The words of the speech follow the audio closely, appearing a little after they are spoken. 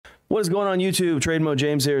What is going on YouTube?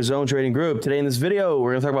 TradeModeJames here, Zone Trading Group. Today in this video,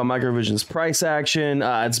 we're going to talk about MicroVision's price action.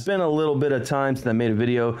 It's been a little bit of time since I made a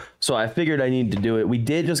video, so I figured I needed to do it. We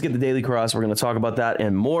did just get the daily cross. We're going to talk about that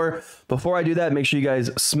and more. Before I do that, make sure you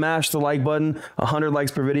guys smash the like button. 100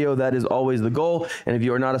 likes per video, that is always the goal. And if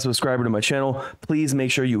you are not a subscriber to my channel, please make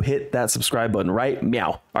sure you hit that subscribe button, right?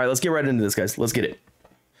 Meow. All right, let's get right into this, guys. Let's get it.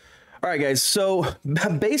 All right, guys, so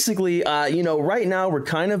basically, right now we're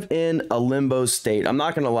kind of in a limbo state. I'm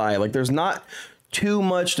not going to lie. Like, there's not too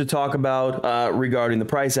much to talk about regarding the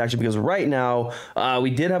price action because right now we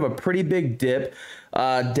did have a pretty big dip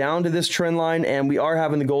down to this trend line, and we are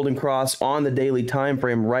having the golden cross on the daily time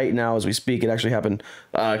frame right now as we speak. It actually happened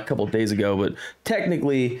a couple of days ago, but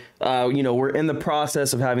technically, we're in the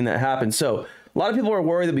process of having that happen. So a lot of people are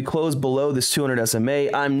worried that we close below this 200 SMA.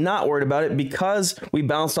 I'm not worried about it because we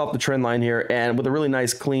bounced off the trend line here and with a really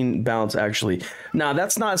nice clean bounce actually. Now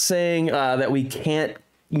that's not saying that we can't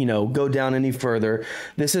go down any further.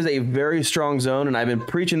 This is a very strong zone, and I've been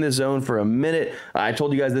preaching this zone for a minute. I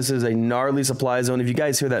told you guys this is a gnarly supply zone. If you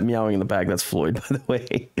guys hear that meowing in the back, that's Floyd, by the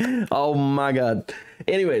way. Oh my God.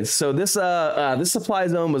 Anyways, so this supply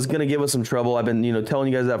zone was gonna give us some trouble. I've been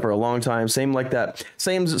telling you guys that for a long time. Same as that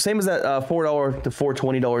 $4 to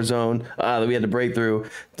 $420 zone that we had to break through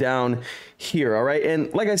down here. All right,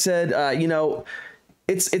 and like I said,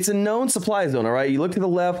 it's a known supply zone, all right? You look to the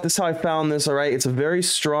left, this is how I found this, all right? It's a very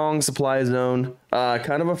strong supply zone,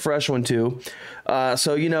 kind of a fresh one too.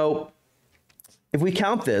 So, if we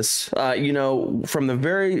count this, from the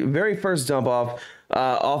very first dump off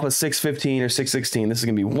of 615 or 616, this is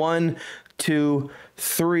gonna be 1, 2,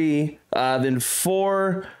 3, then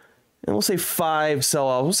 4, and we'll say 5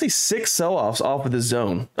 sell-offs. We'll say 6 sell-offs off of the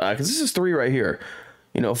zone, because this is 3 right here.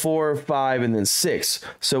 4, 5, and then 6.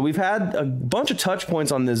 So we've had a bunch of touch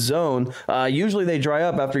points on this zone. Usually they dry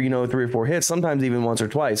up after 3 or 4 hits, sometimes even once or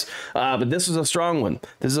twice. But this is a strong one.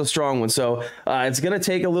 This is a strong one. So it's going to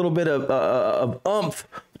take a little bit of oomph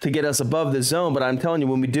to get us above this zone, but I'm telling you,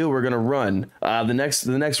 when we do, we're going to run. The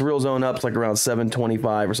next real zone up is like around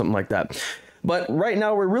 725 or something like that. But right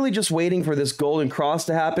now, we're really just waiting for this golden cross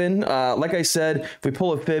to happen. Like I said, if we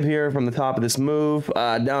pull a fib here from the top of this move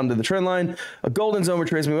down to the trend line, a golden zone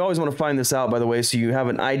retracement. We always want to find this out, by the way, so you have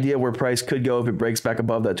an idea where price could go if it breaks back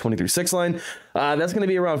above that 23.6 line. That's going to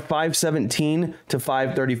be around 517 to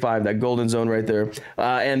 535, that golden zone right there.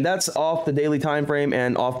 And that's off the daily time frame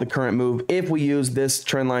and off the current move if we use this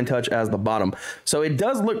trend line touch as the bottom. So it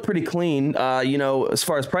does look pretty clean, as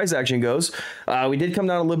far as price action goes. We did come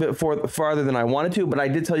down a little bit farther than I wanted to, but I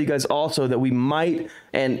did tell you guys also that we might,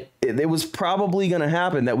 and it was probably going to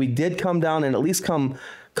happen, that we did come down and at least come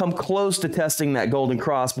close to testing that golden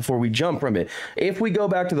cross before we jump from it. If we go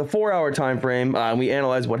back to the 4-hour time frame and we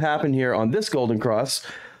analyze what happened here on this golden cross,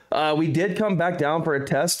 we did come back down for a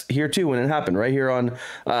test here too when it happened right here on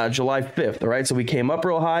July 5th. All right, so we came up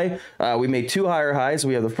real high. We made 2 higher highs. So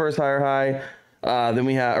we have the first higher high. Then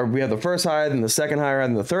we have the first high, then the second higher high,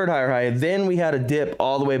 then the third higher high. Then we had a dip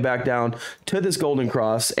all the way back down to this golden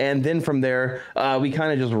cross, and then from there we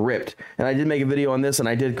kind of just ripped. And I did make a video on this, and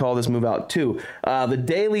I did call this move out too. The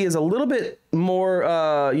daily is a little bit more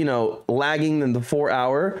lagging than the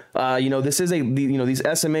 4-hour. This is these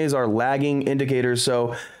SMAs are lagging indicators,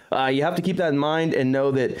 so you have to keep that in mind and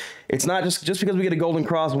know that it's not just because we get a golden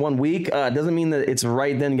cross 1 week doesn't mean that it's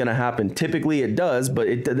right then going to happen. Typically it does, but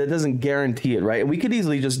that doesn't guarantee it, right? And we could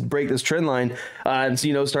easily just break this trend line and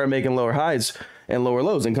start making lower highs and lower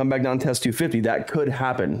lows and come back down test 250. That could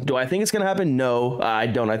happen. Do I think it's going to happen? No, I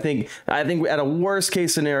don't. I think at a worst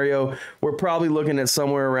case scenario, we're probably looking at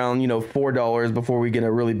somewhere around $4 before we get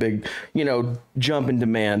a really big jump in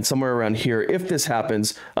demand, somewhere around here if this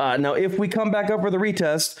happens. Now if we come back up for the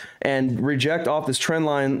retest and reject off this trend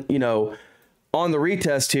line on the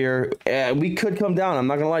retest here, we could come down. I'm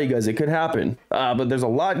not gonna lie, you guys, it could happen. But there's a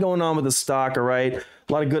lot going on with the stock, all right?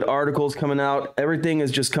 A lot of good articles coming out. Everything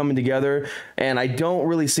is just coming together, and I don't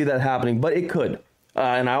really see that happening, but it could.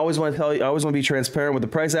 And I always want to tell you, I always want to be transparent with the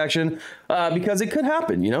price action because it could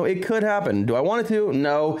happen. It could happen. Do I want it to?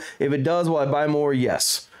 No. If it does, will I buy more?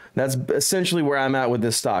 Yes. That's essentially where I'm at with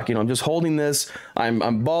this stock. I'm just holding this.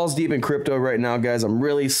 I'm balls deep in crypto right now, guys. I'm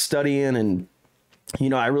really studying and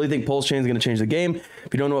I really think Pulse Chain is going to change the game.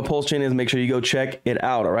 If you don't know what Pulse Chain is, make sure you go check it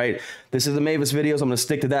out, all right? This is a Mvis video, so I'm going to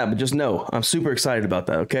stick to that, but just know I'm super excited about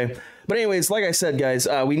that, okay? But anyways, like I said, guys,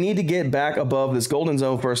 we need to get back above this golden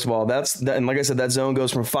zone, first of all. And like I said, that zone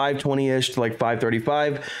goes from 520-ish to like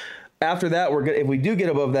 535. After that, if we do get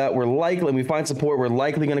above that, we're likely, and we find support, we're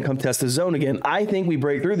likely going to come test the zone again. I think we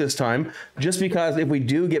break through this time, just because if we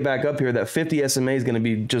do get back up here, that 50 SMA is going to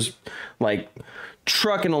be just like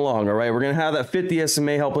trucking along. All right, we're gonna have that 50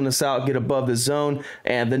 SMA helping us out get above the zone,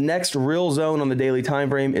 and the next real zone on the daily time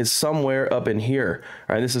frame is somewhere up in here.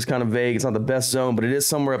 All right, this is kind of vague, it's not the best zone, but it is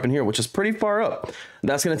somewhere up in here, which is pretty far up.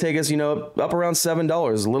 That's gonna take us, you know, up around $7,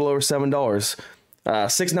 a little over $7.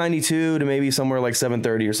 692 to maybe somewhere like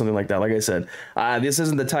 730 or something like that. Like I said, this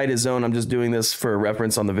isn't the tightest zone. I'm just doing this for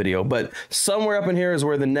reference on the video, but somewhere up in here is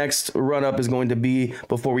where the next run up is going to be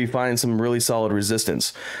before we find some really solid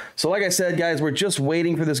resistance. So like I said, guys, we're just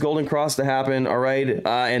waiting for this golden cross to happen. All right.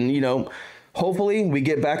 And you know, hopefully we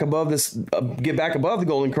get back above this, get back above the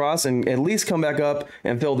golden cross and at least come back up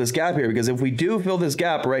and fill this gap here. Because if we do fill this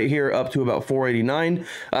gap right here up to about 489,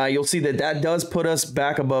 you'll see that that does put us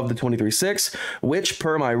back above the 23.6, which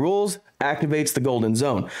per my rules activates the golden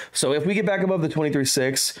zone. So if we get back above the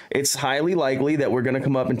 23.6, it's highly likely that we're going to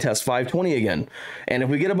come up and test 520 again. And if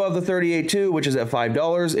we get above the 38.2, which is at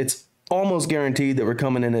 $5, it's almost guaranteed that we're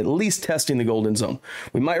coming in at least testing the golden zone.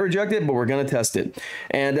 We might reject it, but we're going to test it.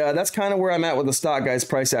 And that's kind of where I'm at with the stock, guys,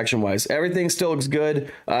 price action wise. Everything still looks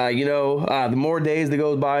good. You know, the more days that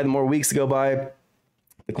go by, the more weeks that go by,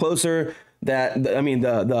 the closer that, I mean,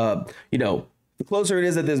 you know, the closer it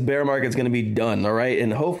is that this bear market's going to be done. All right.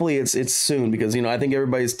 And hopefully it's soon, because, you know, I think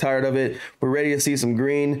everybody's tired of it. We're ready to see some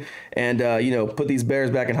green and, you know, put these bears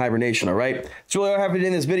back in hibernation. All right. That's really all I have to do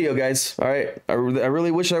in this video, guys. All right. I really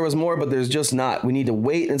wish there was more, but there's just not. We need to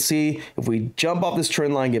wait and see if we jump off this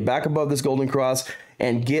trend line, get back above this golden cross,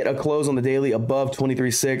 and get a close on the daily above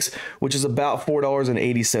 23.6, which is about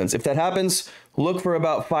 $4.80. If that happens, look for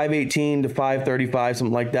about 518 to 535,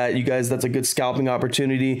 something like that. You guys, that's a good scalping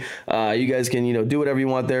opportunity. You guys can, you know, do whatever you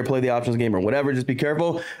want there, play the options game or whatever. Just be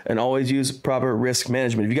careful and always use proper risk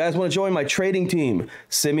management. If you guys want to join my trading team,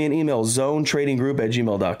 send me an email,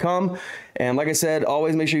 zonetradinggroup@gmail.com. And like I said,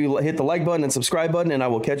 always make sure you hit the like button and subscribe button, and I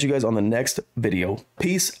will catch you guys on the next video.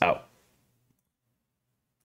 Peace out.